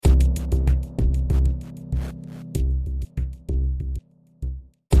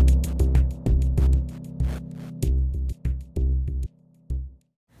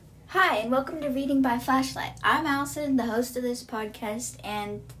Hi, and welcome to Reading by Flashlight. I'm Allison, the host of this podcast,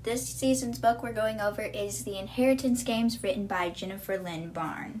 and this season's book we're going over is The Inheritance Games, written by Jennifer Lynn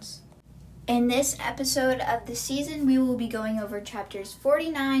Barnes. In this episode of the season, we will be going over chapters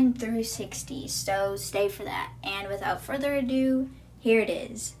 49 through 60, so stay for that. And without further ado, here it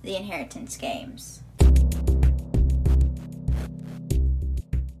is, The Inheritance Games.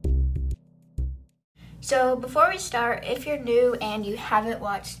 So before we start, if you're new and you haven't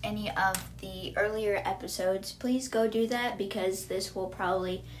watched any of the earlier episodes, please go do that because this will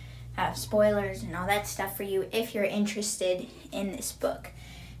probably have spoilers and all that stuff for you if you're interested in this book.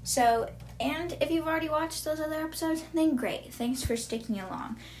 And if you've already watched those other episodes, then great. Thanks for sticking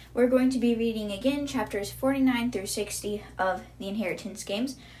along. We're going to be reading again chapters 49 through 60 of The Inheritance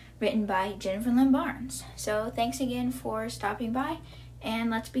Games, written by Jennifer Lynn Barnes. So thanks again for stopping by, and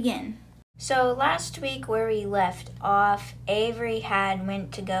let's begin. So last week where we left off, Avery had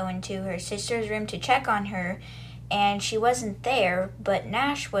went to go into her sister's room to check on her, and she wasn't there, but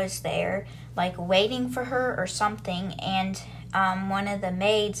Nash was there, like waiting for her or something, and one of the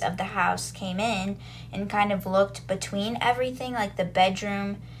maids of the house came in and kind of looked between everything, like the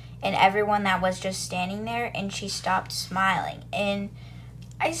bedroom and everyone that was just standing there, and she stopped smiling. And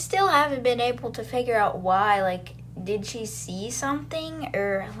I still haven't been able to figure out why, like, did she see something,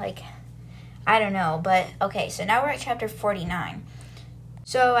 or like, I don't know, but okay, so now we're at chapter 49.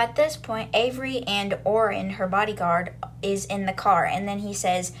 So at this point, Avery and Oren, her bodyguard, is in the car, and then he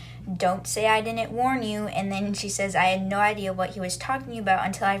says, "Don't say I didn't warn you," and then she says, "I had no idea what he was talking about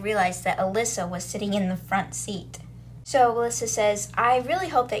until I realized that Alyssa was sitting in the front seat." So Alyssa says, "I really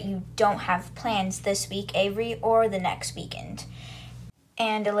hope that you don't have plans this week, Avery, or the next weekend."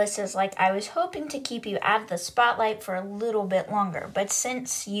 And Alyssa's like, "I was hoping to keep you out of the spotlight for a little bit longer, but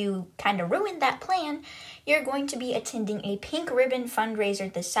since you kind of ruined that plan, you're going to be attending a Pink Ribbon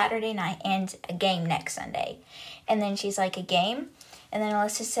fundraiser this Saturday night and a game next Sunday." And then she's like, "A game?" And then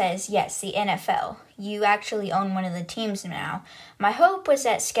Alyssa says, "Yes, the NFL. You actually own one of the teams now. My hope was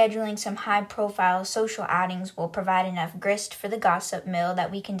that scheduling some high-profile social outings will provide enough grist for the gossip mill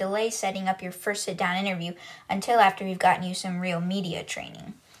that we can delay setting up your first sit-down interview until after we've gotten you some real media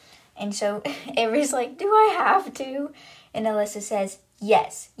training." And so Avery's like, "Do I have to?" And Alyssa says,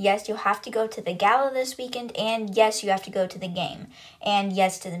 Yes, you'll have to go to the gala this weekend, and yes, you have to go to the game, and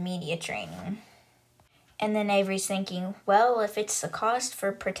yes to the media training." And then Avery's thinking, well, if it's the cost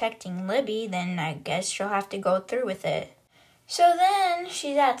for protecting Libby, then I guess she'll have to go through with it. So then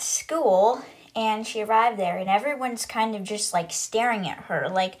she's at school, and she arrived there, and everyone's kind of just like staring at her.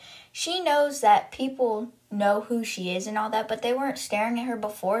 Like, she knows that people know who she is and all that, but they weren't staring at her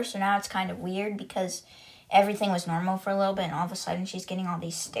before, so now it's kind of weird because everything was normal for a little bit, and all of a sudden she's getting all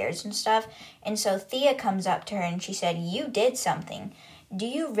these stares and stuff. And so Thea comes up to her, and she said, "You did something. Do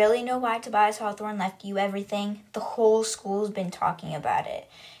you really know why Tobias Hawthorne left you everything? The whole school's been talking about it."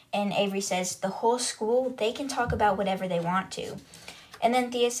 And Avery says, "The whole school? They can talk about whatever they want to." And then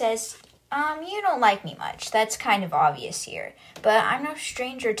Thea says, "You don't like me much. That's kind of obvious here. But I'm no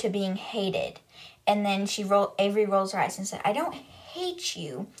stranger to being hated." And then Avery rolls her eyes and said, "I don't hate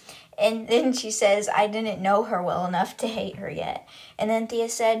you." And then she says, "I didn't know her well enough to hate her yet." And then Thea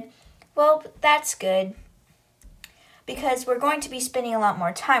said, "Well, that's good, because we're going to be spending a lot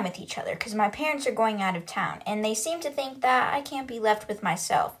more time with each other because my parents are going out of town, and they seem to think that I can't be left with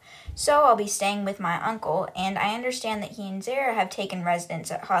myself. So I'll be staying with my uncle, and I understand that he and Zara have taken residence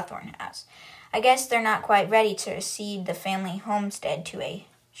at Hawthorne House. I guess they're not quite ready to cede the family homestead to a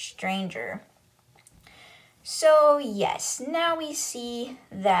stranger." So yes, now we see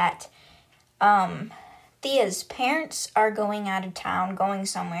that Thea's parents are going out of town, going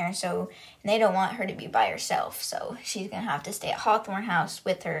somewhere, so they don't want her to be by herself. So she's going to have to stay at Hawthorne House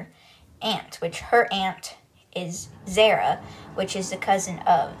with her aunt, which her aunt is Zara, which is the cousin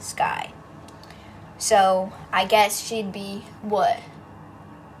of Sky. So I guess she'd be,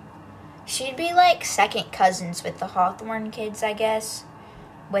 She'd be like second cousins with the Hawthorne kids, I guess,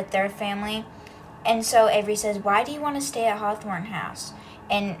 with their family. And so Avery says, "Why do you want to stay at Hawthorne House?"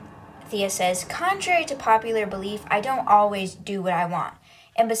 And Thea says, "Contrary to popular belief, I don't always do what I want.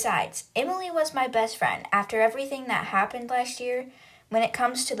 And besides, Emily was my best friend. After everything that happened last year, when it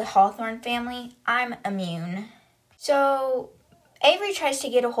comes to the Hawthorne family, I'm immune." So Avery tries to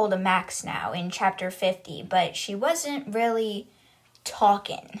get a hold of Max now in chapter 50, but she wasn't really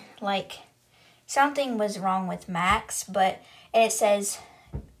talking. Like, something was wrong with Max, and it says,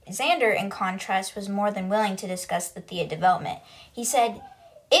 Xander, in contrast, was more than willing to discuss the Thea development. He said,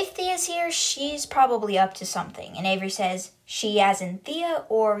 "If Thea's here, she's probably up to something." And Avery says, "She as in Thea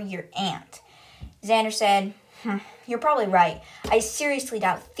or your aunt?" Xander said, you're probably right. I seriously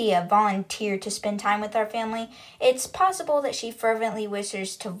doubt Thea volunteered to spend time with our family. It's possible that she fervently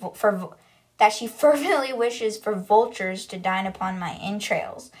wishes for vultures to dine upon my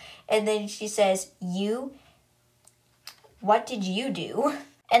entrails. And then she says, "You? What did you do?"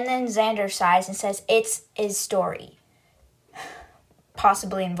 And then Xander sighs and says, "It's his story,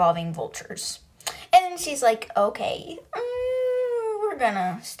 possibly involving vultures." And then she's like, "Okay, we're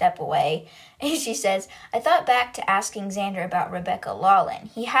gonna step away." And she says, "I thought back to asking Xander about Rebecca Lawlin.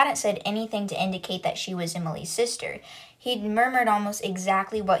 He hadn't said anything to indicate that she was Emily's sister. He'd murmured almost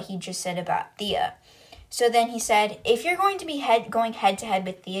exactly what he just said about Thea. So then he said, if you're going to be going head-to-head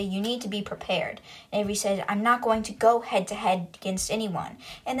with Thea, you need to be prepared." And Avery said, "I'm not going to go head-to-head against anyone."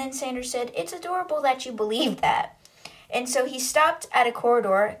 And then Xander said, "It's adorable that you believe that." And so he stopped at a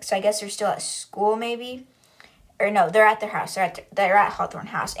corridor, so I guess they're still at school maybe. Or no, they're at their house. They're at Hawthorne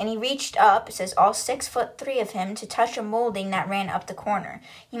House. And he reached up, it says all 6'3" of him, to touch a molding that ran up the corner.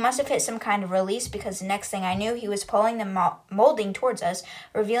 He must have hit some kind of release, because the next thing I knew, he was pulling the molding towards us,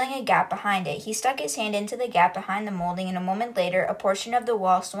 revealing a gap behind it. He stuck his hand into the gap behind the molding, and a moment later, a portion of the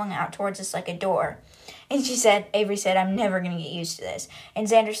wall swung out towards us like a door. And Avery said, "I'm never going to get used to this." And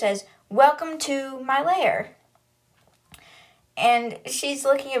Xander says, "Welcome to my lair." And she's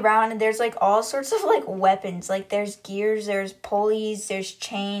looking around, and there's, like, all sorts of, like, weapons. Like, there's gears, there's pulleys, there's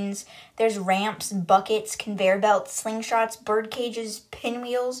chains, there's ramps, buckets, conveyor belts, slingshots, bird cages,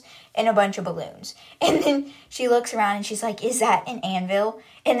 pinwheels, and a bunch of balloons. And then she looks around, and she's like, "Is that an anvil?"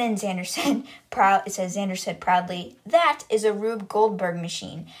 And then Xander said proudly, "That is a Rube Goldberg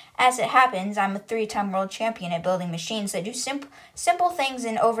machine. As it happens, I'm a 3-time world champion at building machines that do simple things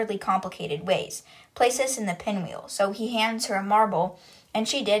in overly complicated ways. Place this in the pinwheel." So he hands her a marble, and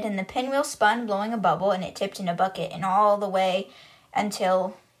she did, and the pinwheel spun, blowing a bubble, and it tipped in a bucket, and all the way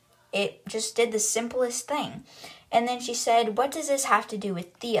until it just did the simplest thing. And then she said, "What does this have to do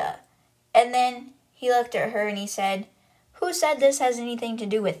with Thea?" And then he looked at her and he said, "Who said this has anything to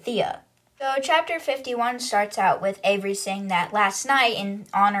do with Thea?" So chapter 51 starts out with Avery saying that last night, in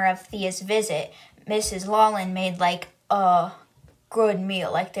honor of Thea's visit, Mrs. Lawlin made like a good meal.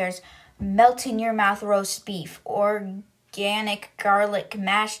 Like there's melt-in-your-mouth roast beef, organic garlic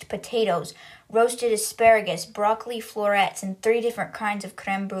mashed potatoes, roasted asparagus, broccoli florets, and 3 different kinds of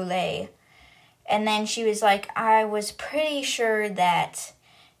creme brulee. And then she was like, "I was pretty sure that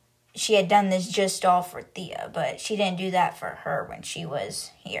she had done this just all for Thea, but she didn't do that for her when she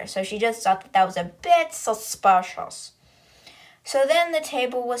was here. So she just thought that was a bit suspicious." So then the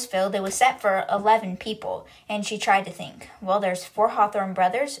table was filled. It was set for 11 people, and she tried to think. Well, there's 4 Hawthorne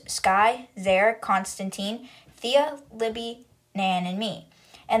brothers, Sky, Zara, Constantine, Thea, Libby, Nan, and me.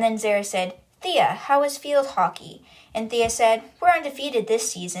 And then Zara said, "Thea, how is field hockey?" And Thea said, "We're undefeated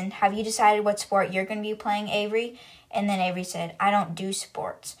this season. Have you decided what sport you're going to be playing, Avery?" And then Avery said, "I don't do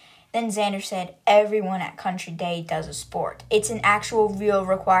sports." Then Xander said, "Everyone at Country Day does a sport. It's an actual real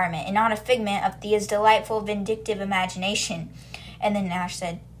requirement and not a figment of Thea's delightful, vindictive imagination." And then Nash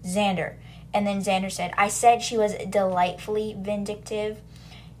said, "Xander." And then Xander said, "I said she was delightfully vindictive."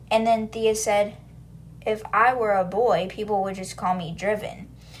 And then Thea said, "If I were a boy, people would just call me driven."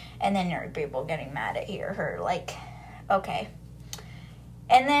 And then there were people getting mad at her, like, okay.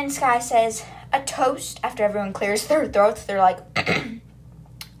 And then Sky says, "A toast," after everyone clears their throats. They're like,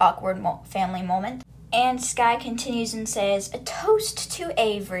 awkward family moment. And Sky continues and says, "A toast to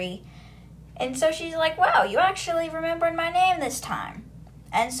Avery." And so she's like, "Wow, you actually remembered my name this time."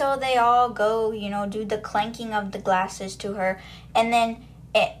 And so they all go, do the clanking of the glasses to her. And then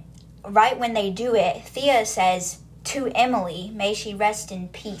right when they do it, Thea says, "To Emily, may she rest in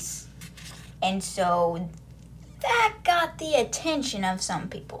peace." And so that got the attention of some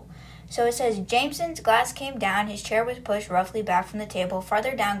people. So it says, Jameson's glass came down, his chair was pushed roughly back from the table.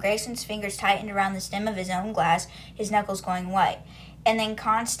 Farther down, Grayson's fingers tightened around the stem of his own glass, his knuckles going white. And then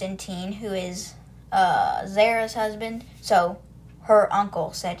Constantine, who is Zara's husband, so her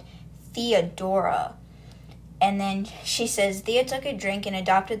uncle, said, "Theodora." And then she says, Thea took a drink and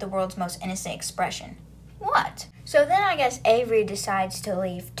adopted the world's most innocent expression. What? So then I guess Avery decides to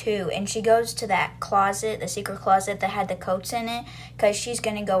leave too, and she goes to that closet, the secret closet that had the coats in it, because she's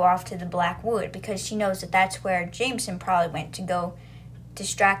going to go off to the Black Wood, because she knows that that's where Jameson probably went to go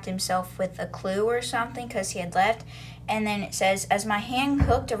distract himself with a clue or something, because he had left. And then it says, as my hand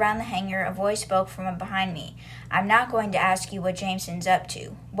hooked around the hanger, a voice spoke from behind me. "I'm not going to ask you what Jameson's up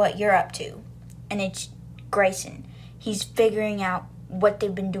to, what you're up to." And it's Grayson. He's figuring out what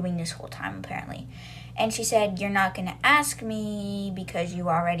they've been doing this whole time, apparently. And she said, "You're not going to ask me because you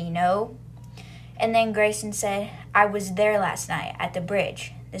already know." And then Grayson said, "I was there last night at the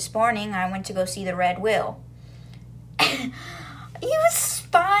bridge. This morning I went to go see the Red Will." He was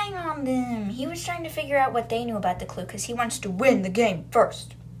spying on them. He was trying to figure out what they knew about the clue because he wants to win the game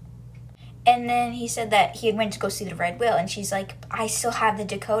first. And then he said that he had went to go see the red whale, and she's like, I still have the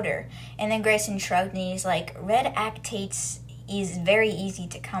decoder. And then Grayson shrugged, and he's like, red actates is very easy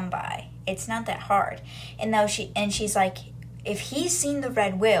to come by. It's not that hard. And she's like, if he's seen the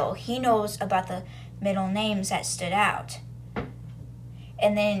red whale, he knows about the middle names that stood out.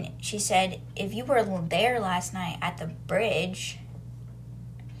 And then she said, if you were there last night at the bridge.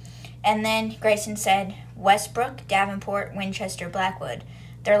 And then Grayson said, Westbrook, Davenport, Winchester, Blackwood.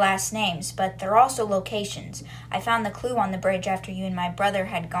 Their last names, but they're also locations. I found the clue on the bridge after you and my brother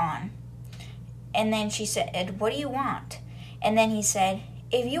had gone. And then she said, what do you want? And then he said,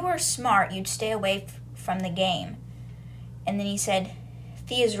 if you were smart, you'd stay away from the game. And then he said,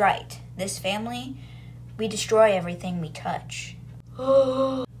 Thea's right. This family, we destroy everything we touch.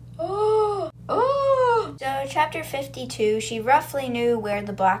 So chapter 52, she roughly knew where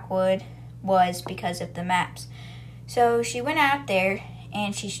the Blackwood was because of the maps. So she went out there,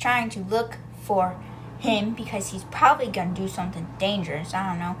 and she's trying to look for him because he's probably going to do something dangerous. I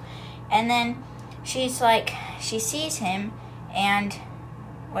don't know. And then she's like, she sees him, and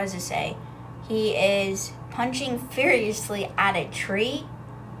what does it say? He is punching furiously at a tree.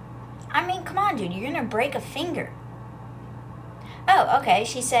 I mean, come on, dude. You're going to break a finger. Oh, okay.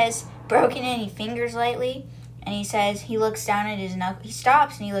 She says, broken any fingers lately? And he says, he looks down at his knuckles. He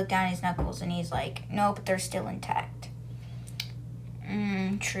stops, and he looks down at his knuckles, and he's like, nope, they're still intact.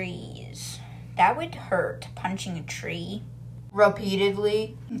 Trees. That would hurt, punching a tree.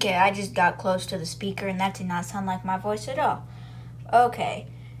 Repeatedly. Okay, I just got close to the speaker, and that did not sound like my voice at all. Okay.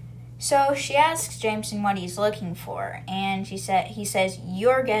 So she asks Jameson what he's looking for, and he says,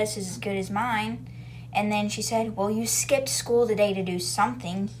 your guess is as good as mine. And then she said, well, you skipped school today to do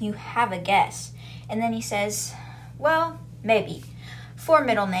something. You have a guess. And then he says, well, maybe. 4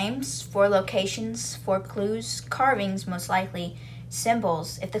 middle names, 4 locations, 4 clues, carvings most likely,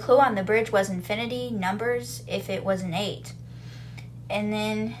 symbols. If the clue on the bridge was infinity, numbers, if it was an 8. And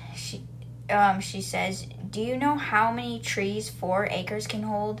then she says, do you know how many trees 4 acres can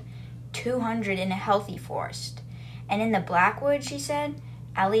hold? 200 in a healthy forest. And in the Blackwood, she said,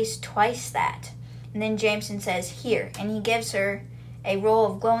 at least twice that. And then Jameson says, here. And he gives her a roll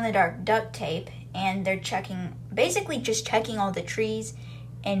of glow-in-the-dark duct tape, and they're basically just checking all the trees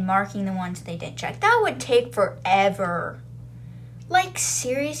and marking the ones they didn't check. That would take forever. Like,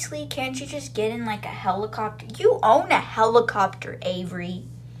 seriously, can't you just get in, like, a helicopter? You own a helicopter, Avery.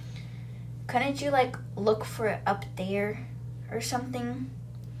 Couldn't you, like, look for it up there or something?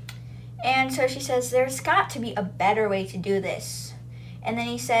 And so she says, there's got to be a better way to do this. And then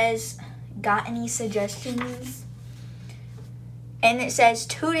he says, got any suggestions? And it says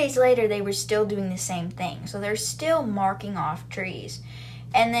 2 days later, they were still doing the same thing. So they're still marking off trees.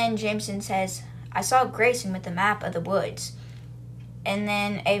 And then Jameson says, I saw Grayson with the map of the woods. And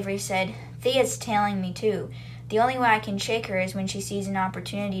then Avery said, Thea's tailing me too. The only way I can shake her is when she sees an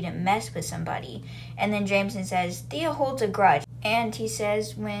opportunity to mess with somebody. And then Jameson says, Thea holds a grudge. And he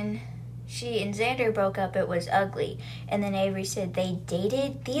says when she and Xander broke up, it was ugly. And then Avery said, they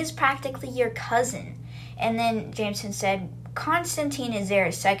dated? Thea's practically your cousin. And then Jameson said, Constantine is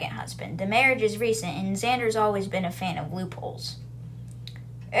Zara's second husband. The marriage is recent, and Xander's always been a fan of loopholes.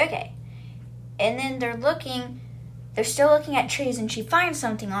 Okay. And then they're still looking at trees, and she finds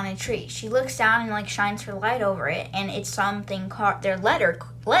something on a tree. She looks down and, like, shines her light over it, and it's something, their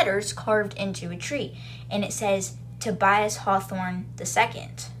letters carved into a tree. And it says, Tobias Hawthorne II.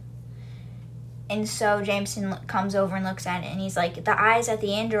 And so Jameson comes over and looks at it, and he's like, the I's at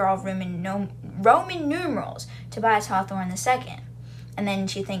the end are all Roman numerals. Tobias Hawthorne II. And then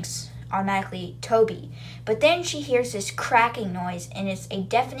she thinks automatically Toby. But then she hears this cracking noise, and it's a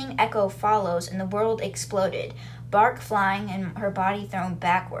deafening echo follows, and the world exploded. Bark flying and her body thrown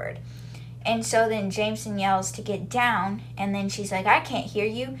backward. And so then Jameson yells to get down, and then she's like, I can't hear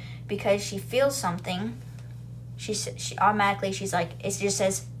you, because she feels something. She automatically, she's like, it just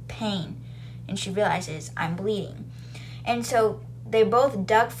says pain. And she realizes, I'm bleeding. And so they both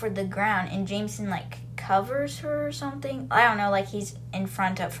duck for the ground, and Jameson, like, covers her or something. I don't know, like, he's in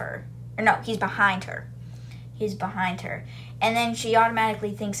front of her. Or no, he's behind her. He's behind her. And then she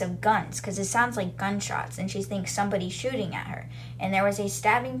automatically thinks of guns, because it sounds like gunshots, and she thinks somebody's shooting at her. And there was a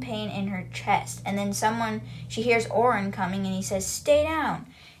stabbing pain in her chest. And then she hears Oren coming, and he says, stay down.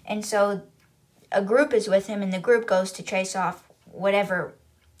 And so a group is with him, and the group goes to chase off whatever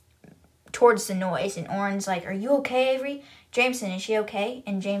towards the noise. And Oren's like, are you okay, Avery? Jameson, is she okay?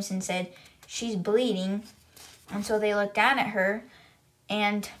 And Jameson said, she's bleeding. And so they look down at her,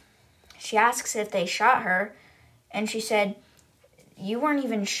 and she asks if they shot her. And she said, "You weren't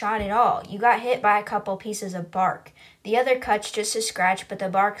even shot at all. You got hit by a couple pieces of bark. The other cut's just a scratch, but the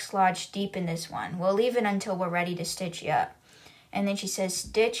bark's lodged deep in this one. We'll leave it until we're ready to stitch you up." And then she says,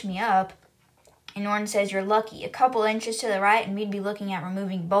 "Stitch me up?" And Orin says, "You're lucky. A couple inches to the right and we'd be looking at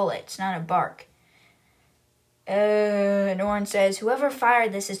removing bullets, not a bark." And Orin says, "Whoever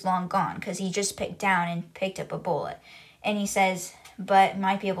fired this is long gone, because he just picked up a bullet." And he says, "But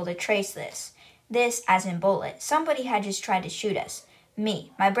might be able to trace this. This, as in bullet. Somebody had just tried to shoot us.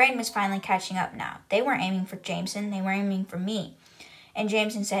 Me. My brain was finally catching up now. They weren't aiming for Jameson, they were aiming for me." And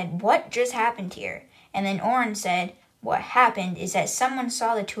Jameson said, "What just happened here?" And then Orin said, "What happened is that someone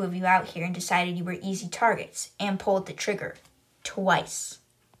saw the two of you out here and decided you were easy targets, and pulled the trigger. Twice."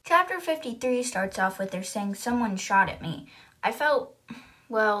 Chapter 53 starts off with her saying, "Someone shot at me. I felt,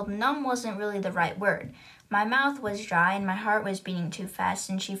 well, numb wasn't really the right word. My mouth was dry and my heart was beating too fast,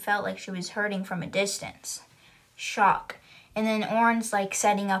 and she felt like she was hurting from a distance." Shock. And then Orin's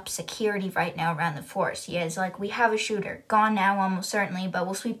setting up security right now around the forest. He is "We have a shooter. Gone now almost certainly, but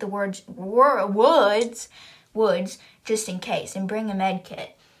we'll sweep the woods just in case, and bring a med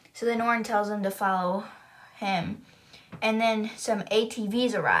kit." So then Orin tells them to follow him. And then some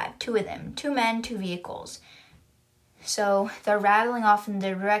ATVs arrive, 2 of them, 2 men, 2 vehicles. So they're rattling off in the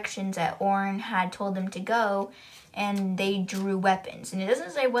directions that Orin had told them to go, and they drew weapons. And it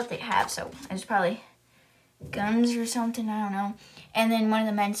doesn't say what they have, so it's probably guns or something, I don't know. And then one of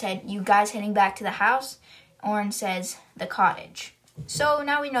the men said, "You guys heading back to the house?" Orin says, "The cottage." So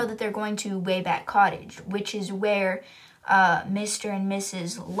now we know that they're going to Wayback Cottage, which is where Mr. and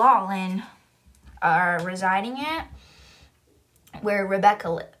Mrs. Lawlin are residing at, where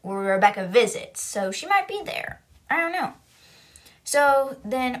Rebecca visits. So she might be there. I don't know. So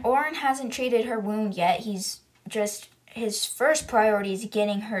then Orin hasn't treated her wound yet. His first priority is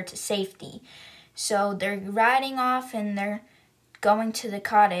getting her to safety. So they're riding off and they're going to the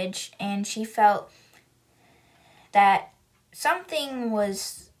cottage, and she felt that something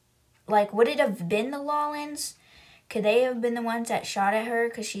was would it have been the Lawlins? Could they have been the ones that shot at her?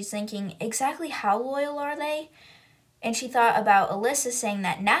 Because she's thinking, exactly how loyal are they? And she thought about Alyssa saying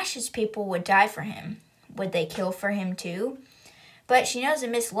that Nash's people would die for him. Would they kill for him too? But she knows that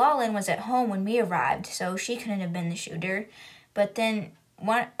Miss Lawlin was at home when we arrived, so she couldn't have been the shooter. But then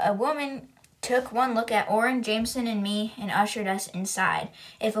a woman took one look at Orin, Jameson, and me and ushered us inside.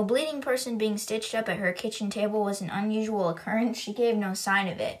 If a bleeding person being stitched up at her kitchen table was an unusual occurrence, she gave no sign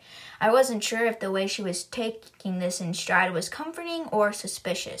of it. I wasn't sure if the way she was taking this in stride was comforting or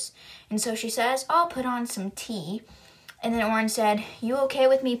suspicious. And so she says, "I'll put on some tea." And then Orin said, "You okay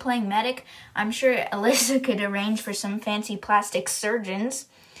with me playing medic? I'm sure Alyssa could arrange for some fancy plastic surgeons."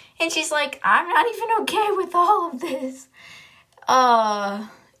 And she's like, "I'm not even okay with all of this."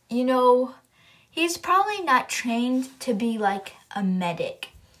 He's probably not trained to be a medic.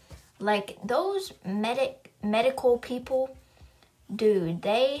 Those medical people, dude,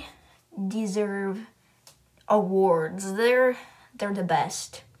 they deserve awards. They're the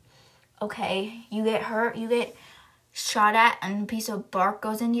best. Okay, you get hurt, you get shot at, and a piece of bark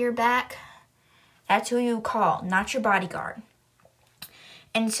goes into your back. That's who you call, not your bodyguard.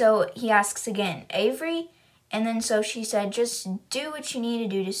 And so he asks again, "Avery?" And then so she said, "Just do what you need to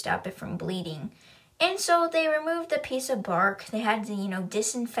do to stop it from bleeding." And so they removed the piece of bark. They had to,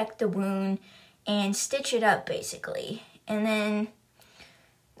 disinfect the wound and stitch it up, basically. And then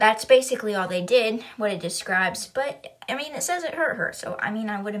that's basically all they did, what it describes. But, it says it hurt her. So,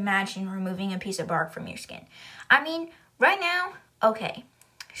 I would imagine removing a piece of bark from your skin. Right now, okay,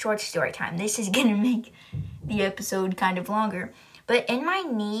 short story time. This is going to make the episode kind of longer. But in my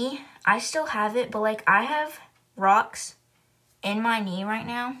knee, I still have it, but I have rocks in my knee right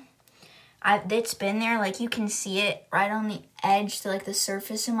now. It's been there, you can see it right on the edge to the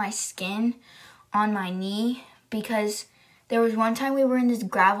surface of my skin on my knee, because there was one time we were in this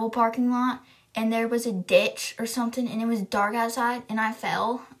gravel parking lot and there was a ditch or something and it was dark outside and I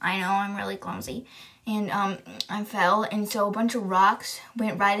fell. I know, I'm really clumsy. And I fell, and so a bunch of rocks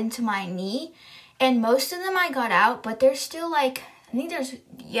went right into my knee, and most of them I got out, but there's still I think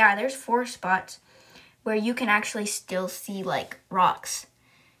there's 4 spots where you can actually still see rocks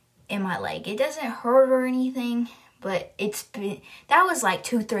in my leg. It doesn't hurt or anything, but that was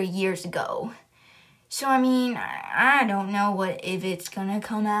 2-3 years ago. So I don't know if it's gonna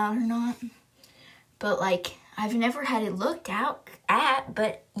come out or not. But I've never had it looked at,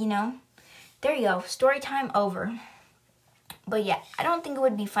 but there you go. Story time over. But yeah, I don't think it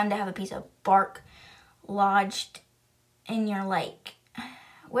would be fun to have a piece of bark lodged in your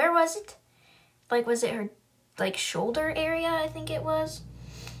where was it? Was it her shoulder area? I think it was.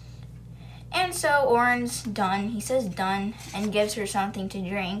 And so Oren's done. He says done and gives her something to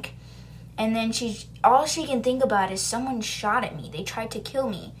drink. And then all she can think about is someone shot at me. They tried to kill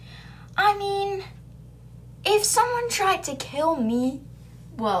me. I mean, if someone tried to kill me,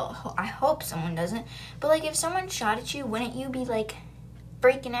 well, I hope someone doesn't. But, like, if someone shot at you, wouldn't you be, like,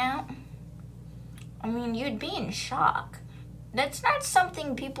 freaking out? I mean, you'd be in shock. That's not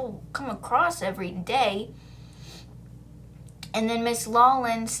something people come across every day. And then Miss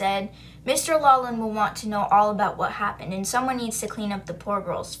Lawlin said, Mr. Lawlin will want to know all about what happened, and someone needs to clean up the poor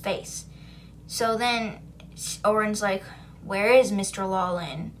girl's face. So then Oren's like, where is Mr.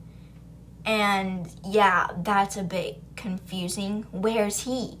 Lawlin? And yeah, that's a bit confusing. Where's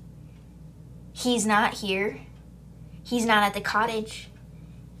he? He's not here. He's not at the cottage.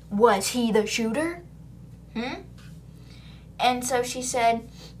 Was he the shooter? And so she said,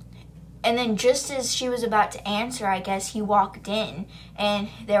 and then just as she was about to answer, I guess, he walked in, and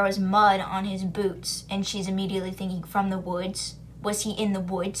there was mud on his boots, and she's immediately thinking, from the woods. Was he in the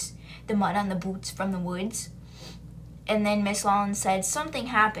woods? The mud on the boots from the woods? And then Miss Lawlin said, something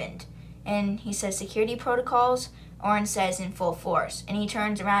happened. And he says, security protocols? Oren says, in full force. And he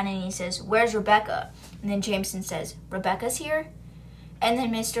turns around and he says, where's Rebecca? And then Jameson says, Rebecca's here? And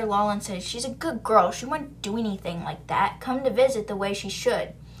then Mr. Lawlin says, she's a good girl. She wouldn't do anything like that. Come to visit the way she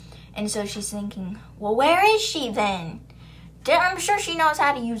should. And so she's thinking, well, where is she then? I'm sure she knows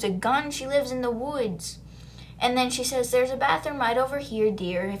how to use a gun. She lives in the woods. And then she says, there's a bathroom right over here,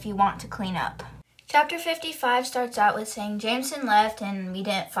 dear, if you want to clean up. Chapter 55 starts out with saying Jameson left and we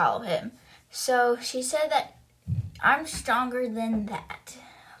didn't follow him. So she said that I'm stronger than that.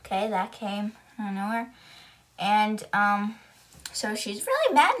 Okay, that came out of nowhere. And so she's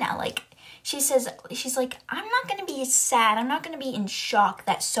really mad now. Like, she's like, I'm not going to be sad. I'm not going to be in shock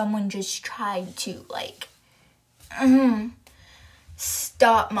that someone just tried to, like,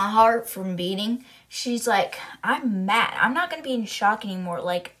 stop my heart from beating. She's like, I'm mad. I'm not going to be in shock anymore.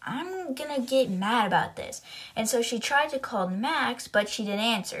 Like, I'm going to get mad about this. And so she tried to call Max, but she didn't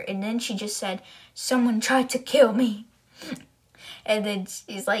answer. And then she just said, someone tried to kill me. And then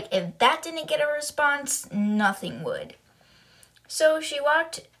she's like, if that didn't get a response, nothing would. So she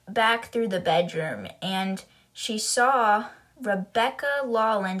walked back through the bedroom, and she saw Rebecca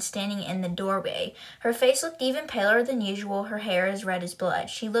Lawlin standing in the doorway. Her face looked even paler than usual, her hair as red as blood.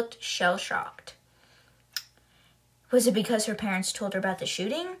 She looked shell-shocked. Was it because her parents told her about the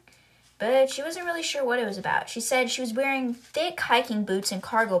shooting? But she wasn't really sure what it was about. She said she was wearing thick hiking boots and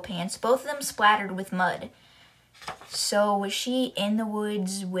cargo pants, both of them splattered with mud. So was she in the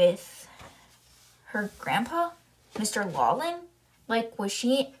woods with her grandpa, Mr. Lawlin? Like, was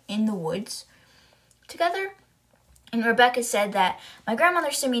she in the woods together? And Rebecca said that, my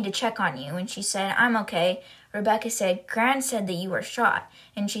grandmother sent me to check on you. And she said, I'm okay. Rebecca said, Gran said that you were shot.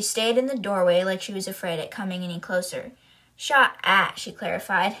 And she stayed in the doorway like she was afraid at coming any closer. Shot at, she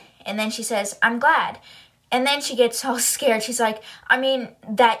clarified. And then she says, I'm glad. And then she gets all scared. She's like, I mean,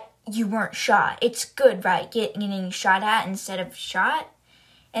 that you weren't shot. It's good, right? Getting shot at instead of shot?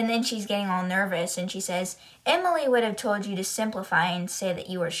 And then she's getting all nervous. And she says, Emily would have told you to simplify and say that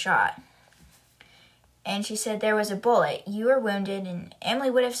you were shot. And she said there was a bullet. You were wounded, and Emily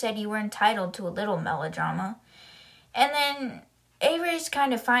would have said you were entitled to a little melodrama. And then Avery's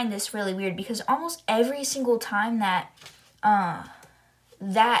kind of find this really weird because almost every single time that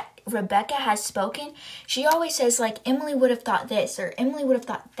Rebecca has spoken, she always says, like, Emily would have thought this or Emily would have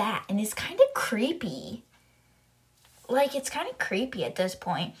thought that. And it's kind of creepy. Like, it's kind of creepy at this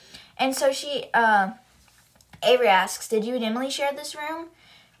point. And so Avery asks, did you and Emily share this room?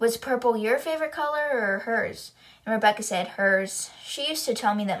 Was purple your favorite color or hers? And Rebecca said, hers. She used to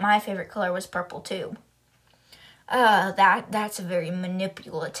tell me that my favorite color was purple too. That's a very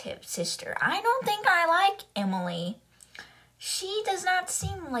manipulative sister. I don't think I like Emily. She does not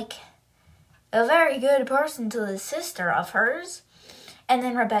seem like a very good person to the sister of hers. And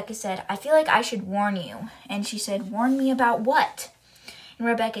then Rebecca said, I feel like I should warn you. And she said, warn me about what? And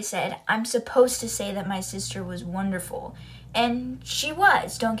Rebecca said, I'm supposed to say that my sister was wonderful. And she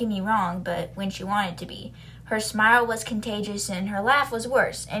was, don't get me wrong, but when she wanted to be. Her smile was contagious and her laugh was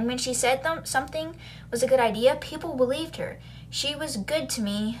worse. And when she said something was a good idea, people believed her. She was good to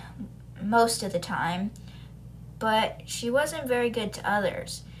me most of the time, but she wasn't very good to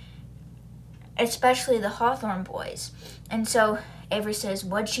others, especially the Hawthorne boys. And so Avery says,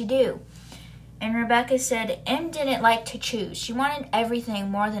 what'd she do? And Rebecca said, Em didn't like to choose. She wanted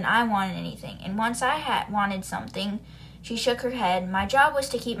everything more than I wanted anything. And once I had wanted something, she shook her head. My job was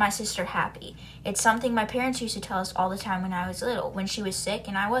to keep my sister happy. It's something my parents used to tell us all the time when I was little. When she was sick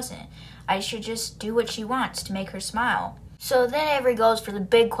and I wasn't, I should just do what she wants to make her smile. So then Avery goes for the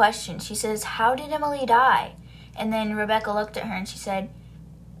big question. She says, how did Emily die? And then Rebecca looked at her and she said,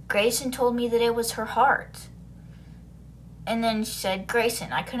 Grayson told me that it was her heart. And then she said,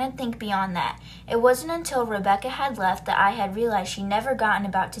 Grayson, I couldn't think beyond that. It wasn't until Rebecca had left that I had realized she'd never gotten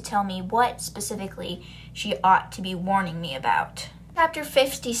about to tell me what, specifically, she ought to be warning me about. Chapter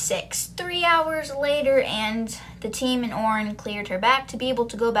 56. 3 hours later, and the team and Orrin cleared her back to be able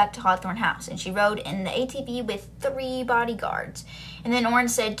to go back to Hawthorne House, and she rode in the ATV with 3 bodyguards. And then Orrin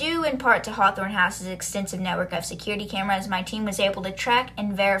said, due in part to Hawthorne House's extensive network of security cameras, my team was able to track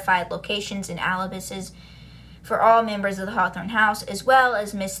and verify locations and alibis for all members of the Hawthorne House, as well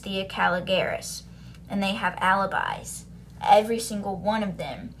as Miss Thea Caligaris. And they have alibis, every single one of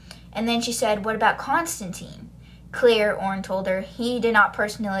them. And then she said, what about Constantine? Clear, Orrin told her, he did not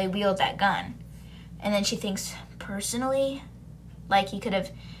personally wield that gun. And then she thinks, personally? Like he could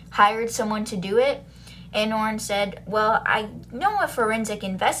have hired someone to do it? And Orrin said, well, I know a forensic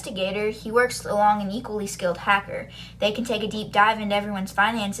investigator. He works along an equally skilled hacker. They can take a deep dive into everyone's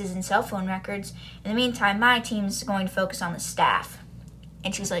finances and cell phone records. In the meantime, my team's going to focus on the staff.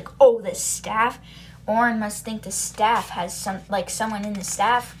 And she's like, oh, the staff? Orrin must think the staff has someone in the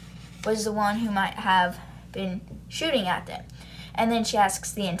staff was the one who might have been shooting at them. And then she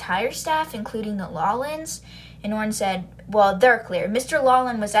asks the entire staff, including the Lawlins. And Orrin said, well, they're clear. Mr.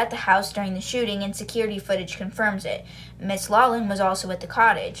 Lawlin was at the house during the shooting, and security footage confirms it. Miss Lawlin was also at the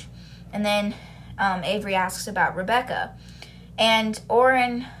cottage. And then Avery asks about Rebecca. And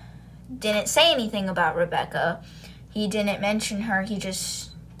Orrin didn't say anything about Rebecca. He didn't mention her. He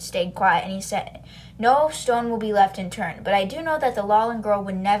just stayed quiet. And he said, no stone will be left unturned. But I do know that the Lawlin girl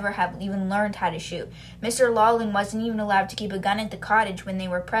would never have even learned how to shoot. Mr. Lawlin wasn't even allowed to keep a gun at the cottage when they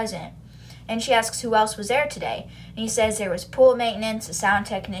were present. And she asks who else was there today. And he says there was pool maintenance, a sound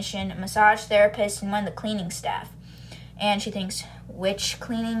technician, a massage therapist, and one of the cleaning staff. And she thinks, which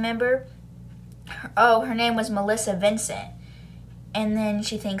cleaning member? Oh, her name was Melissa Vincent. And then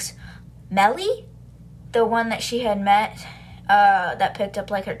she thinks, Melly? The one that she had met, that picked up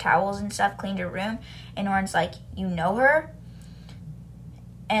like her towels and stuff, cleaned her room. And Orrin's like, you know her?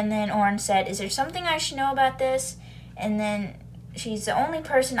 And then Orrin said, is there something I should know about this? And then she's the only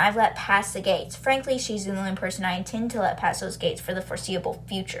person I've let pass the gates. Frankly, she's the only person I intend to let pass those gates for the foreseeable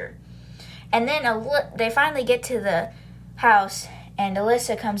future. And then they finally get to the house, and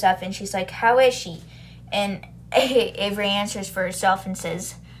Alyssa comes up, and she's like, how is she? And Avery answers for herself and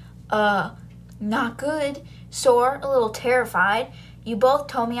says, not good. Sore, a little terrified. You both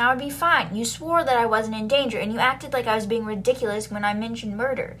told me I would be fine. You swore that I wasn't in danger, and you acted like I was being ridiculous when I mentioned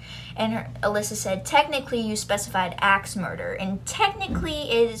murder. And Alyssa said, technically you specified axe murder, and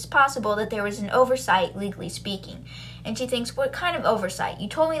technically it is possible that there was an oversight, legally speaking. And she thinks, what kind of oversight? You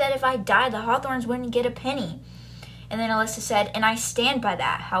told me that if I died, the Hawthorns wouldn't get a penny. And then Alyssa said, and I stand by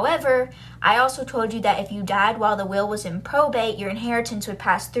that. However, I also told you that if you died while the will was in probate, your inheritance would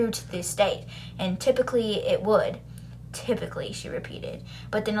pass through to the estate, and typically it would. Typically, she repeated.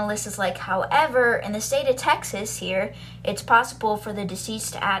 But then Alyssa's like, however, in the state of Texas here, it's possible for the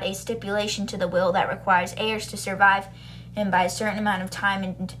deceased to add a stipulation to the will that requires heirs to survive him by a certain amount of time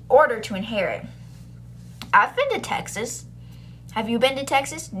in order to inherit. I've been to Texas. Have you been to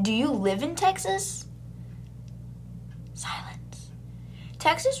Texas? Do you live in Texas? Silence.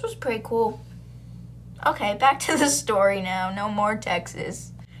 Texas was pretty cool. Okay, back to the story now. No more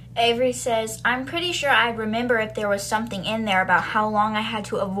Texas. Avery says, I'm pretty sure I remember if there was something in there about how long I had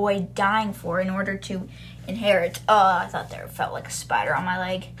to avoid dying for in order to inherit. Oh, I thought there felt like a spider on my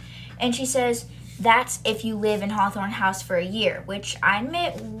leg. And she says, that's if you live in Hawthorne House for a year, which I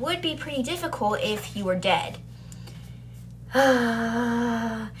admit would be pretty difficult if you were dead.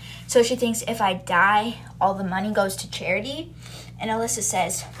 So she thinks if I die, all the money goes to charity. And Alyssa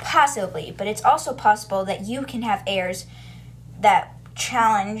says, possibly, but it's also possible that you can have heirs that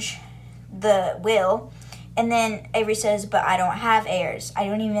challenge the will. And then Avery says, but I don't have heirs. I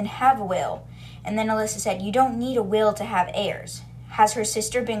don't even have a will. And then Alyssa said, you don't need a will to have heirs. Has her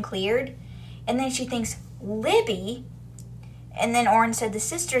sister been cleared? And then she thinks, Libby? And then Orrin said, the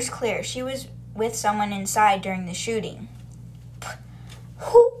sister's clear. She was with someone inside during the shooting.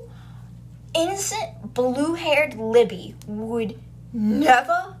 Who? Innocent, blue-haired Libby would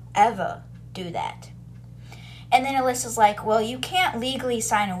never, ever do that. And then Alyssa's like, well, you can't legally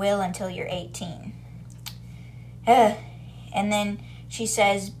sign a will until you're 18. And then she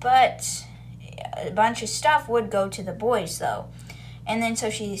says, but a bunch of stuff would go to the boys, though. And then so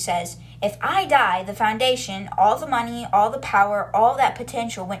she says, if I die, the foundation, all the money, all the power, all that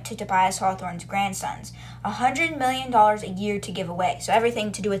potential went to Tobias Hawthorne's grandsons. $100 million a year to give away. So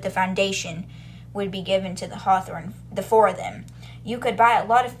everything to do with the foundation would be given to the four of them. You could buy a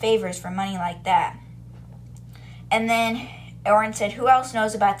lot of favors for money like that. And then Oren said, who else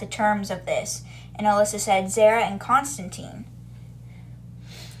knows about the terms of this? And Alyssa said, Zara and Constantine.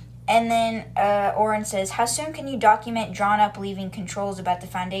 And then Oren says, how soon can you document drawn-up leaving controls about the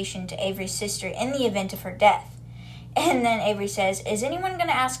Foundation to Avery's sister in the event of her death? And then Avery says, is anyone going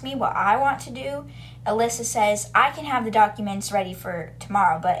to ask me what I want to do? Alyssa says, I can have the documents ready for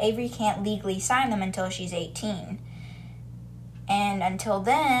tomorrow, but Avery can't legally sign them until she's 18. And until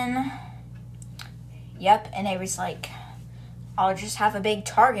then, yep, and Avery's like, I'll just have a big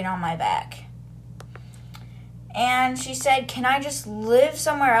target on my back. And she said, can I just live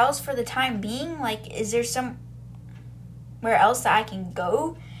somewhere else for the time being? Like, is there somewhere else that I can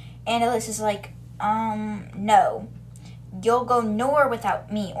go? And Alyssa's like, no. You'll go nowhere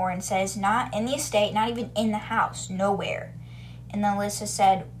without me, Oren says. Not in the estate, not even in the house, nowhere. And then Alyssa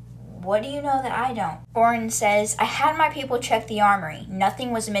said, what do you know that I don't? Oren says, I had my people check the armory.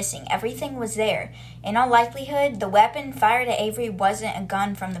 Nothing was missing. Everything was there. In all likelihood, the weapon fired at Avery wasn't a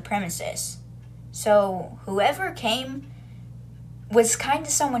gun from the premises. So whoever came was kind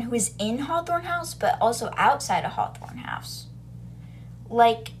of someone who was in Hawthorne House, but also outside of Hawthorne House.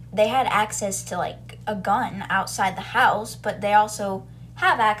 Like, they had access to, like, a gun outside the house, but they also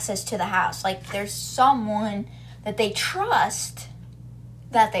have access to the house. Like, there's someone that they trust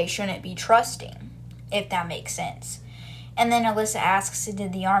that they shouldn't be trusting, if that makes sense. And then Alyssa asks,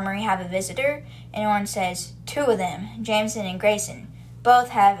 did the armory have a visitor? And Oren says, 2 of them, Jameson and Grayson. Both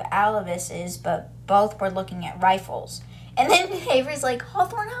have aliases, but both were looking at rifles. And then Avery's like,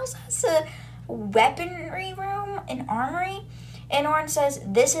 Hawthorne House has a weaponry room, an armory? And Oren says,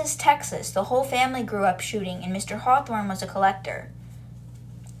 this is Texas. The whole family grew up shooting, and Mr. Hawthorne was a collector.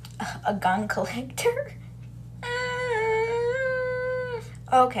 A gun collector?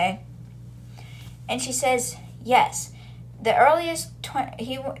 Okay. And she says, yes. The earliest,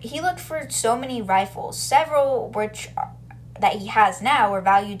 he looked for so many rifles, several which that he has now are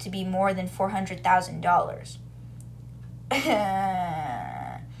valued to be more than $400,000.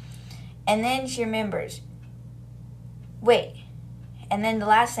 And then she remembers. Wait. And then the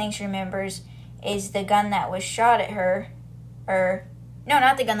last thing she remembers is the gun that was shot at her. No,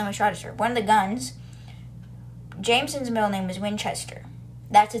 not the gun that was shot at her. One of the guns. Jameson's middle name was Winchester.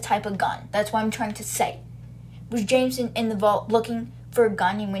 That's a type of gun. That's what I'm trying to say. Was Jameson in the vault looking for a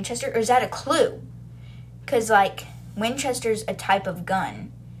gun in Winchester? Or is that a clue? Because, like, Winchester's a type of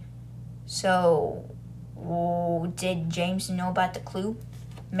gun. So, did Jameson know about the clue?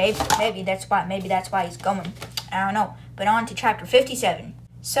 Maybe that's why he's going. I don't know. But on to chapter 57.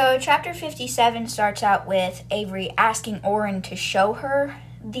 So, chapter 57 starts out with Avery asking Oren to show her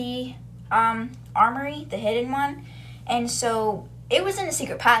the armory, the hidden one. And so, it was in a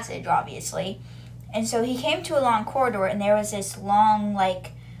secret passage, obviously. And so, he came to a long corridor, and there was this long,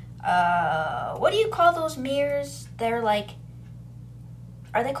 like, what do you call those mirrors? They're like,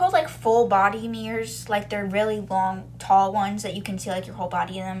 are they called like full body mirrors? Like they're really long, tall ones that you can see like your whole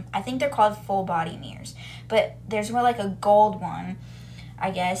body in them. I think they're called full body mirrors. But there's more like a gold one,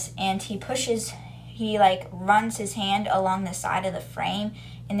 I guess. And he like runs his hand along the side of the frame.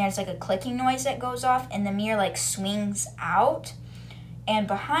 And there's like a clicking noise that goes off. And the mirror like swings out. And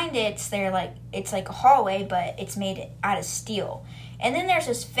behind it, it's like a hallway, but it's made out of steel. And then there's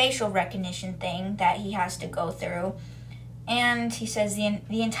this facial recognition thing that he has to go through. And he says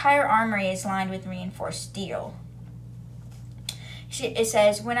the entire armory is lined with reinforced steel. It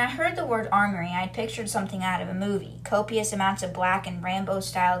says, when I heard the word armory, I pictured something out of a movie. Copious amounts of black and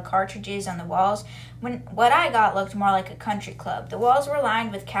Rambo-style cartridges on the walls. What I got looked more like a country club. The walls were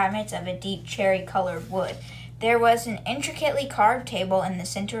lined with cabinets of a deep cherry-colored wood. There was an intricately carved table in the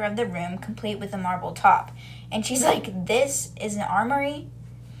center of the room, complete with a marble top. And she's like, this is an armory?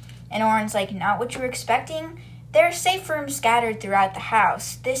 And Oren's like, not what you were expecting? There are safe rooms scattered throughout the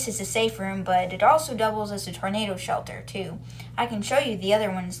house. This is a safe room, but it also doubles as a tornado shelter, too. I can show you the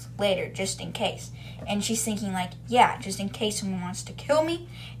other ones later, just in case. And she's thinking like, yeah, just in case someone wants to kill me?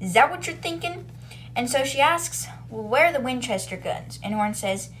 Is that what you're thinking? And so she asks, well, where are the Winchester guns? And Oren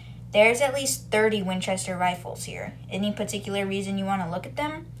says, there's at least 30 Winchester rifles here. Any particular reason you want to look at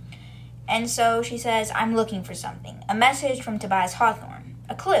them? And so she says, I'm looking for something. A message from Tobias Hawthorne.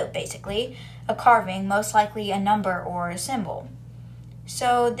 A clue, basically. A carving, most likely a number or a symbol.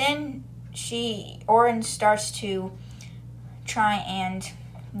 So then Oren starts to try and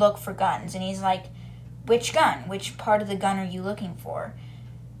look for guns. And he's like, which gun? Which part of the gun are you looking for?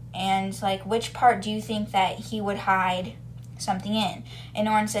 And like, which part do you think that he would hide something in? And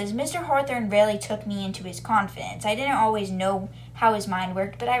Oren says, Mr. Hawthorne rarely took me into his confidence. I didn't always know how his mind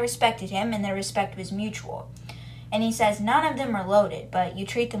worked, but I respected him, and the respect was mutual. And he says, none of them are loaded, but you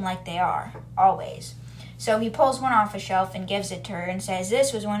treat them like they are, always. So he pulls one off a shelf and gives it to her and says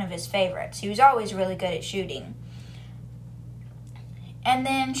this was one of his favorites. He was always really good at shooting. And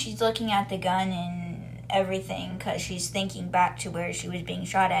then she's looking at the gun and everything because she's thinking back to where she was being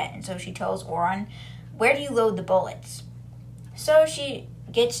shot at. And so she tells Oren, where do you load the bullets? So she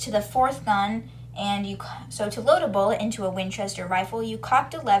gets to the fourth gun, and so to load a bullet into a Winchester rifle, you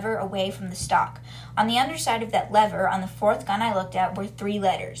cocked a lever away from the stock. On the underside of that lever, on the fourth gun I looked at, were 3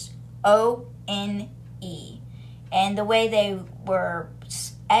 letters, O-N-E. And the way they were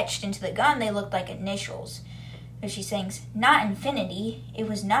etched into the gun, they looked like initials. So she sings, not infinity, it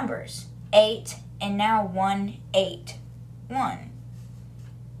was numbers. 8, and now 1, 8. 1.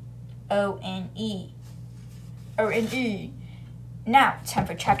 O-N-E. O-N-E. Now, time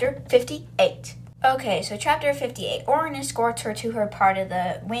for chapter 58. Okay, so chapter 58. Oren escorts her to her part of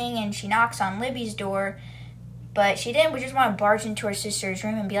the wing, and she knocks on Libby's door, but she didn't just want to barge into her sister's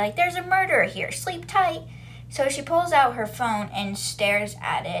room and be like, there's a murderer here, sleep tight. So she pulls out her phone and stares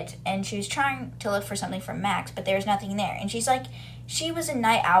at it, and she was trying to look for something from Max, but there's nothing there. And she's like, she was a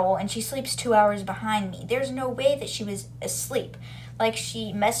night owl, and she sleeps 2 hours behind me. There's no way that she was asleep. Like,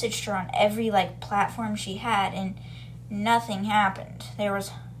 she messaged her on every, platform she had, and nothing happened. There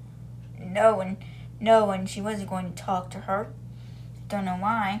was no one. She wasn't going to talk to her. Don't know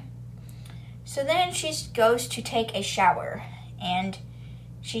why. So then she goes to take a shower, and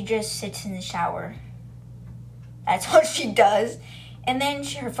she just sits in the shower. That's all she does. And then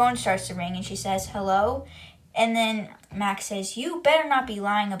her phone starts to ring, and she says, hello? And then Max says, you better not be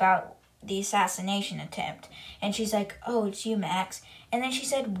lying about the assassination attempt. And she's like, oh, it's you, Max. And then she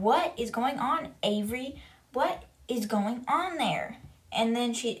said, what is going on, Avery? What is going on there? And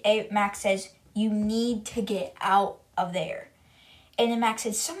then Max says, you need to get out of there. And then Max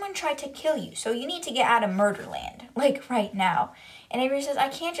says, someone tried to kill you, so you need to get out of Murderland, right now. And Avery says, I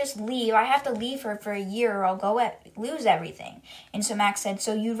can't just leave. I have to leave her for a year or I'll lose everything. And so Max said,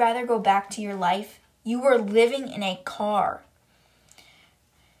 so you'd rather go back to your life? You were living in a car.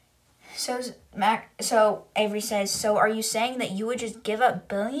 So Avery says, so are you saying that you would just give up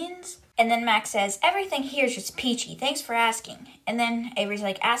billions? And then Max says, everything here is just peachy. Thanks for asking. And then Avery's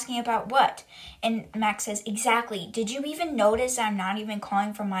like, asking about what? And Max says, exactly. Did you even notice I'm not even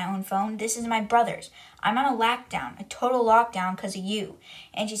calling from my own phone? This is my brother's. I'm on a lockdown, a total lockdown because of you.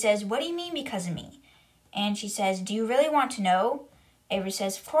 And she says, what do you mean because of me? And she says, do you really want to know? Avery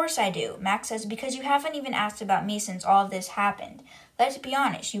says, of course I do. Max says, because you haven't even asked about me since all of this happened. Let's be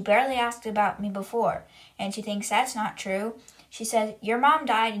honest, you barely asked about me before. And she thinks that's not true. She says, your mom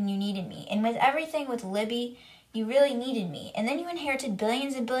died and you needed me. And with everything with Libby, you really needed me. And then you inherited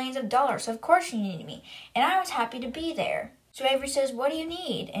billions and billions of dollars, so of course you needed me. And I was happy to be there. So Avery says, what do you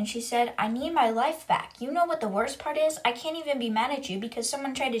need? And she said, I need my life back. You know what the worst part is? I can't even be mad at you because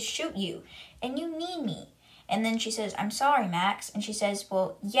someone tried to shoot you. And you need me. And then she says, I'm sorry, Max. And she says,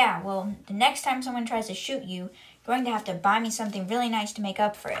 the next time someone tries to shoot you, you're going to have to buy me something really nice to make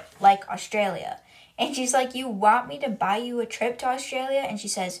up for it, like Australia. And she's like, you want me to buy you a trip to Australia? And she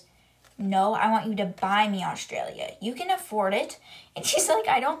says, no, I want you to buy me Australia. You can afford it. And she's like,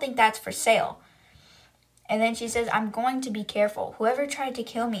 I don't think that's for sale. And then she says, I'm going to be careful. Whoever tried to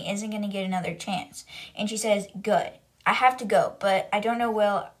kill me isn't going to get another chance. And she says, good. I have to go, but I don't know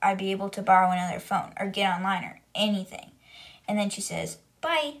will I be able to borrow another phone or get online or anything. And then she says,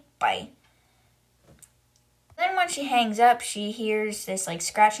 bye. Then when she hangs up, she hears this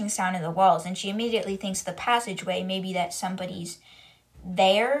scratching sound in the walls, and she immediately thinks the passageway, maybe that somebody's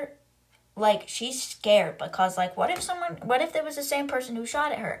there. She's scared because what if there was the same person who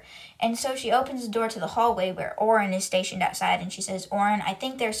shot at her? And so she opens the door to the hallway where Oren is stationed outside, and she says, Oren, I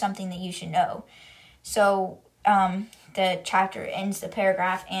think there's something that you should know. So the chapter ends the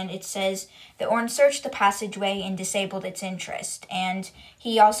paragraph, and it says that Oren searched the passageway and disabled its interest. And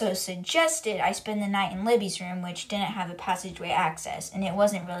he also suggested I spend the night in Libby's room, which didn't have a passageway access, and it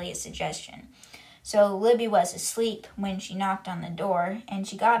wasn't really a suggestion. So Libby was asleep when she knocked on the door, and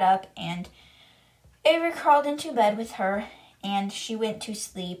she got up, and Avery crawled into bed with her, and she went to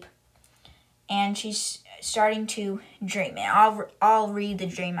sleep, and she's starting to dream. And I'll read the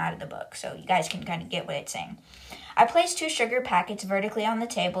dream out of the book so you guys can kind of get what it's saying. I placed 2 sugar packets vertically on the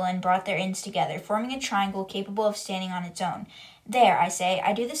table and brought their ends together, forming a triangle capable of standing on its own. There, I say.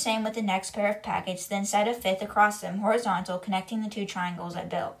 I do the same with the next pair of packets, then set a 5th across them, horizontal, connecting the 2 triangles I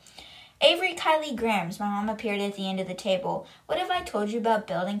built. Avery Kylie Grams, my mom appeared at the end of the table. What have I told you about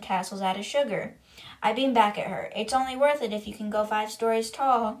building castles out of sugar? I beamed back at her. It's only worth it if you can go 5 stories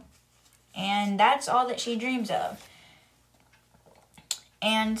tall. And that's all that she dreams of.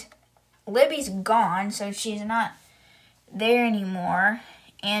 And Libby's gone, so she's not there anymore.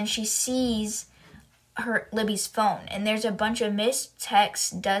 And she sees Libby's phone, and there's a bunch of missed texts,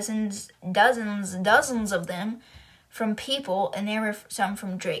 dozens of them from people, and there were some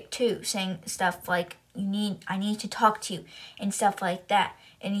from Drake too, saying stuff like, I need to talk to you, and stuff like that.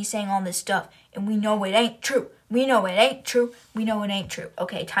 And he's saying all this stuff, and we know it ain't true. We know it ain't true. We know it ain't true.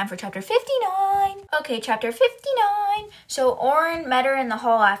 Okay, time for chapter 59. Okay, chapter 59. So Oren met her in the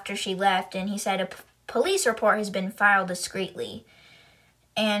hall after she left, and he said a police report has been filed discreetly.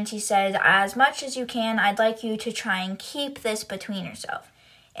 And he says, as much as you can, I'd like you to try and keep this between yourself.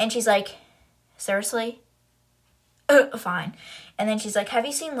 And she's like, seriously? Fine. And then she's like, have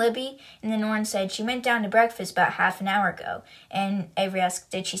you seen Libby? And then Oren said, she went down to breakfast about half an hour ago. And Avery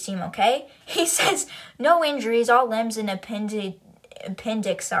asked, did she seem okay? He says, no injuries, all limbs and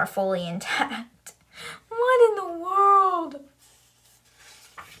appendix are fully intact. What in the world?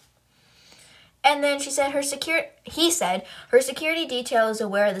 And then he said her security detail is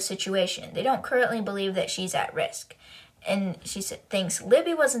aware of the situation. They don't currently believe that she's at risk. And she thinks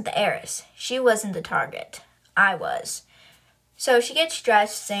Libby wasn't the heiress. She wasn't the target. I was. So she gets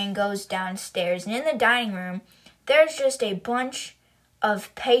dressed and goes downstairs. And in the dining room, there's just a bunch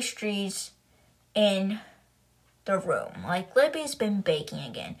of pastries in the room. Like Libby's been baking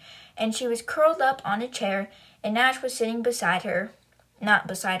again. And she was curled up on a chair, and Nash was sitting beside her. Not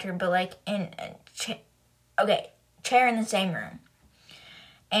beside her, but like in a chair in the same room.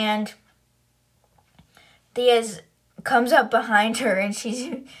 And Diaz comes up behind her, and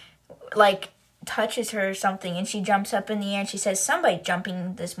she's like touches her or something, and she jumps up in the air, and she says, somebody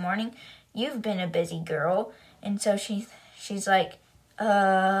jumping this morning. You've been a busy girl. And so she's like,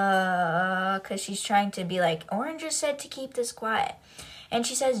 because she's trying to be like, Oren just said to keep this quiet. And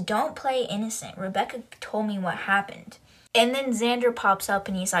she says, don't play innocent. Rebecca told me what happened. And then Xander pops up,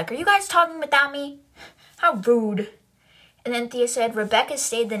 and he's like, are you guys talking without me? How rude. And then Thea said, Rebecca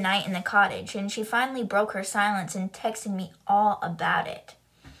stayed the night in the cottage, and she finally broke her silence and texted me all about it.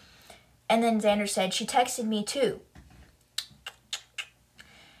 And then Xander said, she texted me too.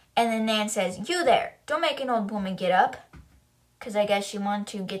 And then Nan says, you there, don't make an old woman get up. Because I guess she wanted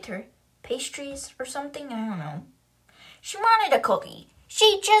to get her pastries or something, I don't know. She wanted a cookie.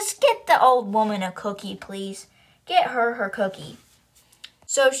 Just get the old woman a cookie, please. Get her cookie.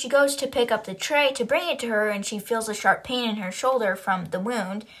 So she goes to pick up the tray to bring it to her, and she feels a sharp pain in her shoulder from the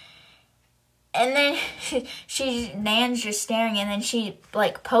wound. And then Nan's just staring, and then she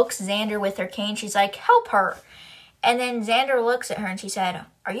like pokes Xander with her cane. She's like, help her. And then Xander looks at her, and she said,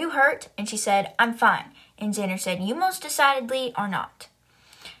 are you hurt? And she said, I'm fine. And Xander said, you most decidedly are not.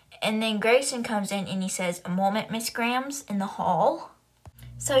 And then Grayson comes in, and he says, a moment, Miss Grams, in the hall.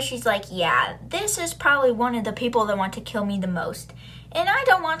 So she's like, yeah, this is probably one of the people that want to kill me the most. And I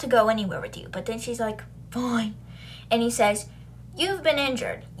don't want to go anywhere with you. But then she's like, fine. And he says, you've been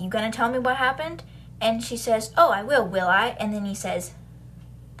injured. You gonna tell me what happened? And she says, oh, I will I? And then he says,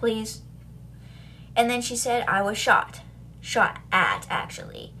 please. And then she said, I was shot. Shot at,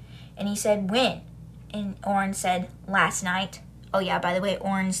 actually. And he said, when? And Oren said, last night. Oh, yeah, by the way,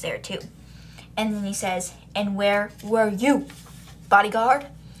 Oren's there, too. And then he says, and where were you? Bodyguard?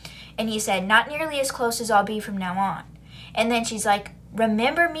 And he said, not nearly as close as I'll be from now on. And then she's like,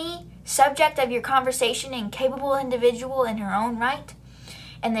 remember me, subject of your conversation and capable individual in her own right?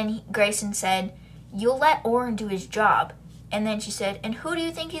 And then Grayson said, you'll let Oren do his job. And then she said, and who do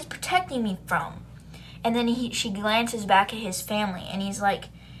you think he's protecting me from? And then she glances back at his family, and he's like,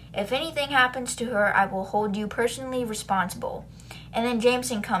 if anything happens to her, I will hold you personally responsible. And then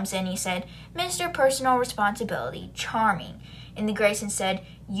Jameson comes in, he said, Mr. Personal Responsibility, charming. And the Grayson said,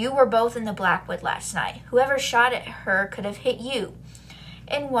 you were both in the Blackwood last night. Whoever shot at her could have hit you.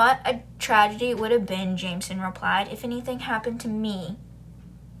 And what a tragedy it would have been, Jameson replied, if anything happened to me.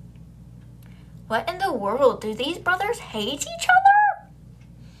 What in the world? Do these brothers hate each other?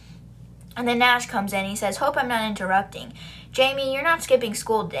 And then Nash comes in, he says, hope I'm not interrupting. Jamie, you're not skipping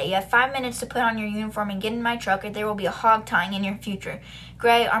school today. You have 5 minutes to put on your uniform and get in my truck, or there will be a hog tying in your future.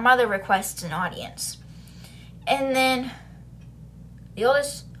 Gray, our mother requests an audience. And then the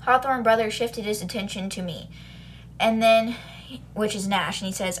oldest Hawthorne brother shifted his attention to me. And then, which is Nash, and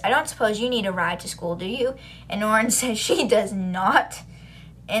he says, I don't suppose you need a ride to school, do you? And Oren says she does not.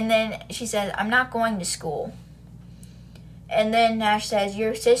 And then she says, I'm not going to school. And then Nash says,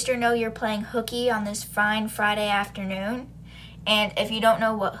 your sister know you're playing hooky on this fine Friday afternoon? And if you don't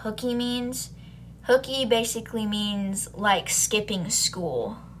know what hooky means, hooky basically means like skipping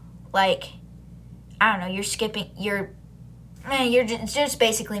school. Like, I don't know, it just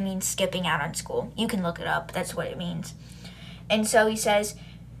basically means skipping out on school. You can look it up, that's what it means. And so he says,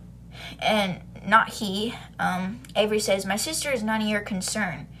 and not he, Avery says, "My sister is none of your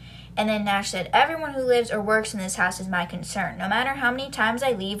concern." And then Nash said, "Everyone who lives or works in this house is my concern. No matter how many times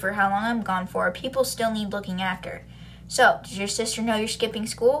I leave or how long I'm gone for, people still need looking after. So, does your sister know you're skipping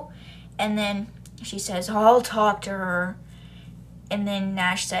school?" And then she says, "I'll talk to her." And then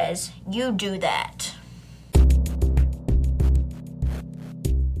Nash says, "You do that."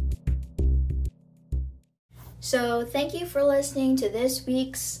 So thank you for listening to this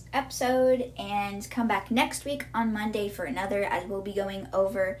week's episode, and come back next week on Monday for another, as we'll be going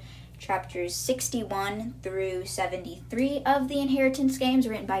over chapters 61 through 73 of the Inheritance Games,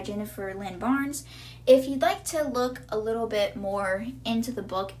 written by Jennifer Lynn Barnes. If you'd like to look a little bit more into the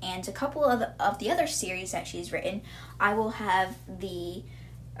book and a couple of the other series that she's written, I will have the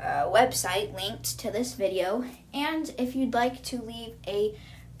website linked to this video. And if you'd like to leave a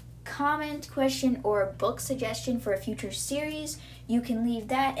comment, question, or book suggestion for a future series, you can leave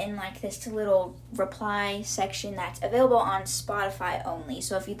that in like this little reply section that's available on Spotify only.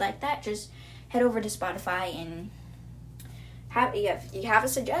 So if you'd like that, just head over to Spotify and if you have a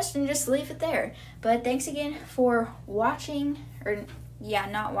suggestion, just leave it there. But thanks again for watching, or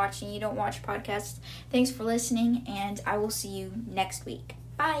not watching, you don't watch podcasts. Thanks for listening, and I will see you next week.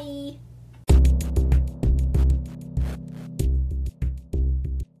 Bye!